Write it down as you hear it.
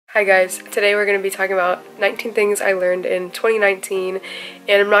Hi guys, today we're going to be talking about 19 things I learned in 2019,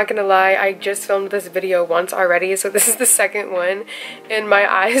 and I'm not going to lie, I just filmed this video once already, so this is the second one, and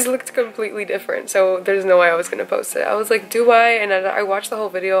my eyes looked completely different, so there's no way I was going to post it. I was like, do I? And I watched the whole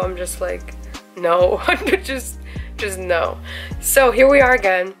video, I'm just like, no, just no. So here we are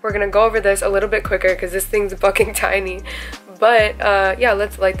again. We're going to go over this a little bit quicker because this thing's fucking tiny, but yeah,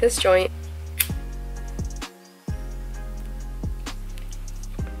 let's light this joint.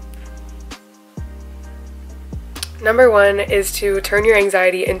 Number one is to turn your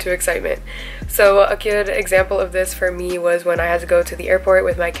anxiety into excitement. So a good example of this for me was when I had to go to the airport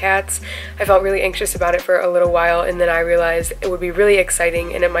with my cats. I felt really anxious about it for a little while, and then I realized it would be really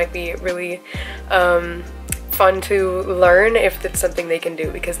exciting and it might be really fun to learn if it's something they can do,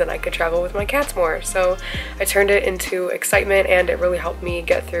 because then I could travel with my cats more. So I turned it into excitement and it really helped me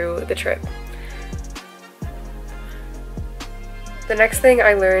get through the trip. The next thing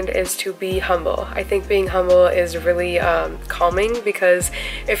I learned is to be humble. I think being humble is really calming, because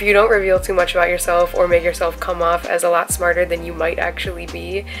if you don't reveal too much about yourself or make yourself come off as a lot smarter than you might actually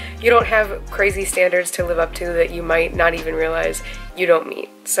be, you don't have crazy standards to live up to that you might not even realize you don't meet.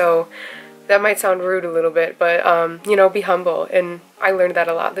 So that might sound rude a little bit, but you know, be humble, and I learned that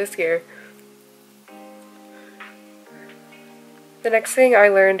a lot this year. The next thing I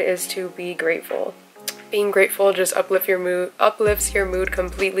learned is to be grateful. Being grateful just uplifts your mood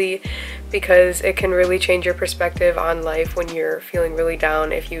completely, because it can really change your perspective on life when you're feeling really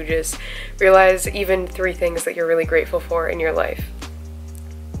down, if you just realize even 3 things that you're really grateful for in your life.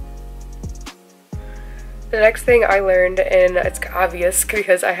 The next thing I learned, and it's obvious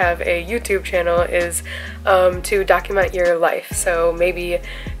because I have a YouTube channel, is to document your life. So maybe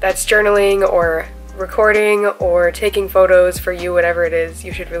that's journaling or recording or taking photos. For you, whatever it is,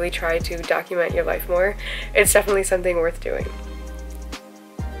 you should really try to document your life more. It's definitely something worth doing.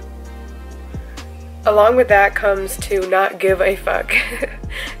 Along with that comes to not give a fuck.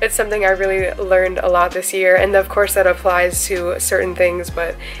 It's something I really learned a lot this year, and of course that applies to certain things,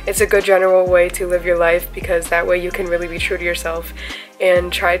 but it's a good general way to live your life, because that way you can really be true to yourself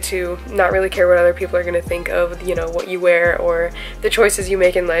and try to not really care what other people are going to think of, you know, what you wear or the choices you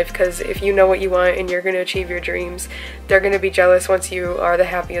make in life. Because if you know what you want and you're going to achieve your dreams, they're going to be jealous once you are the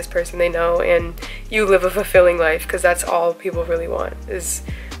happiest person they know and you live a fulfilling life, because that's all people really want, is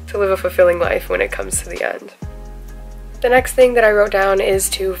to live a fulfilling life when it comes to the end. The next thing that I wrote down is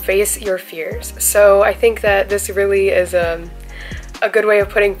to face your fears. So I think that this really is a good way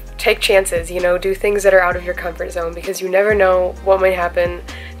of take chances, you know, do things that are out of your comfort zone, because you never know what might happen,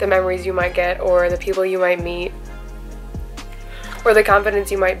 the memories you might get, or the people you might meet, or the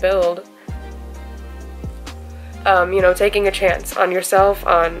confidence you might build. You know, taking a chance on yourself,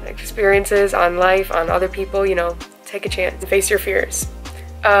 on experiences, on life, on other people, you know, take a chance and face your fears.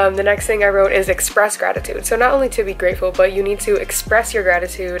 The next thing I wrote is express gratitude. So not only to be grateful, but you need to express your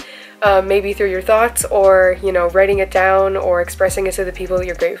gratitude, maybe through your thoughts, or, you know, writing it down or expressing it to the people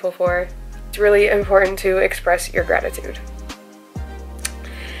you're grateful for. It's really important to express your gratitude.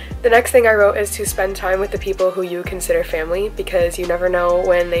 The next thing I wrote is to spend time with the people who you consider family, because you never know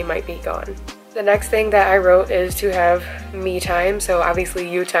when they might be gone. The next thing that I wrote is to have me time, so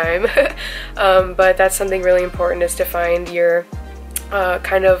obviously you time, but that's something really important, is to find your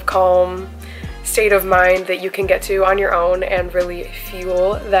kind of calm state of mind that you can get to on your own and really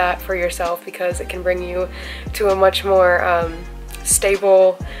fuel that for yourself, because it can bring you to a much more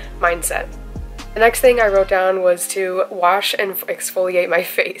stable mindset. The next thing I wrote down was to wash and exfoliate my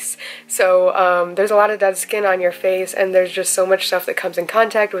face. So there's a lot of dead skin on your face, and there's just so much stuff that comes in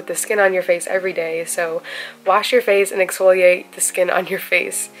contact with the skin on your face every day. So wash your face and exfoliate the skin on your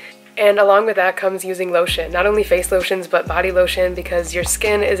face. And along with that comes using lotion, not only face lotions but body lotion, because your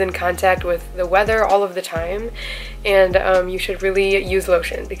skin is in contact with the weather all of the time, and you should really use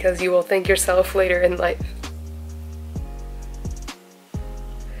lotion, because you will thank yourself later in life.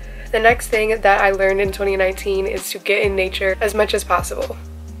 The next thing that I learned in 2019 is to get in nature as much as possible.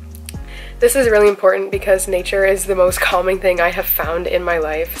 This is really important because nature is the most calming thing I have found in my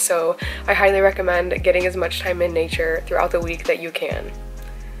life, so I highly recommend getting as much time in nature throughout the week that you can.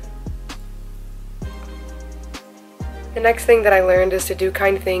 The next thing that I learned is to do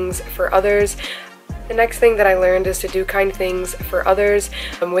kind things for others.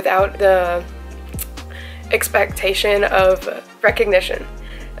 Without the expectation of recognition.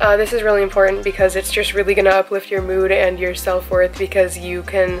 This is really important, because it's just really going to uplift your mood and your self-worth, because you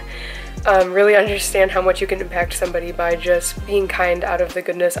can really understand how much you can impact somebody by just being kind out of the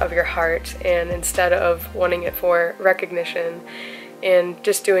goodness of your heart, and instead of wanting it for recognition and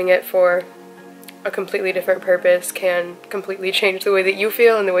just doing it for a completely different purpose can completely change the way that you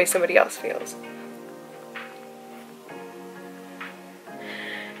feel and the way somebody else feels.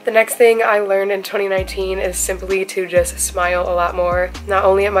 The next thing I learned in 2019 is simply to just smile a lot more, not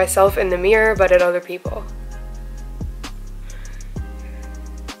only at myself in the mirror, but at other people.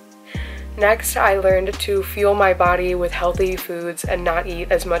 Next, I learned to fuel my body with healthy foods and not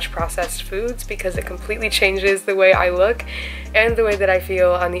eat as much processed foods because it completely changes the way I look and the way that I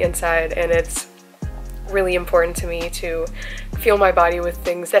feel on the inside, and it's really important to me to fuel my body with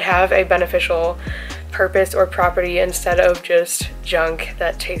things that have a beneficial purpose or property instead of just junk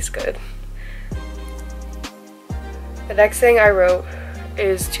that tastes good. The next thing I wrote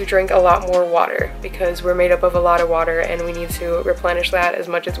is to drink a lot more water because we're made up of a lot of water and we need to replenish that as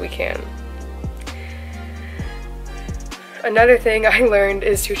much as we can. Another thing I learned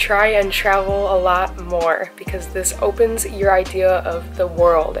is to try and travel a lot more because this opens your idea of the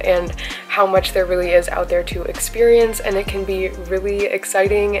world and how much there really is out there to experience, and it can be really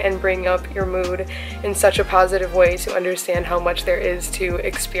exciting and bring up your mood in such a positive way to understand how much there is to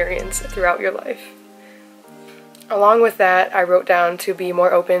experience throughout your life. Along with that, I wrote down to be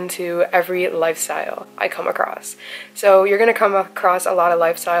more open to every lifestyle I come across. So you're going to come across a lot of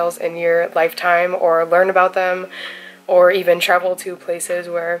lifestyles in your lifetime or learn about them, or even travel to places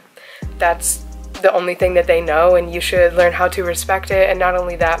where that's the only thing that they know, and you should learn how to respect it, and not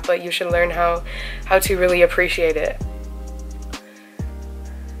only that, but you should learn how to really appreciate it.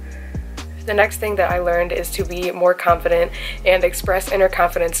 The next thing that I learned is to be more confident and express inner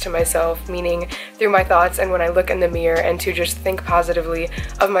confidence to myself, meaning through my thoughts and when I look in the mirror, and to just think positively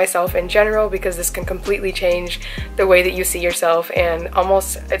of myself in general, because this can completely change the way that you see yourself, and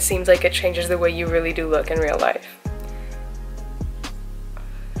almost it seems like it changes the way you really do look in real life.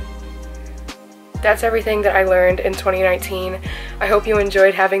 That's everything that I learned in 2019. I hope you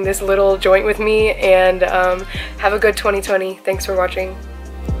enjoyed having this little joint with me, and have a good 2020. Thanks for watching.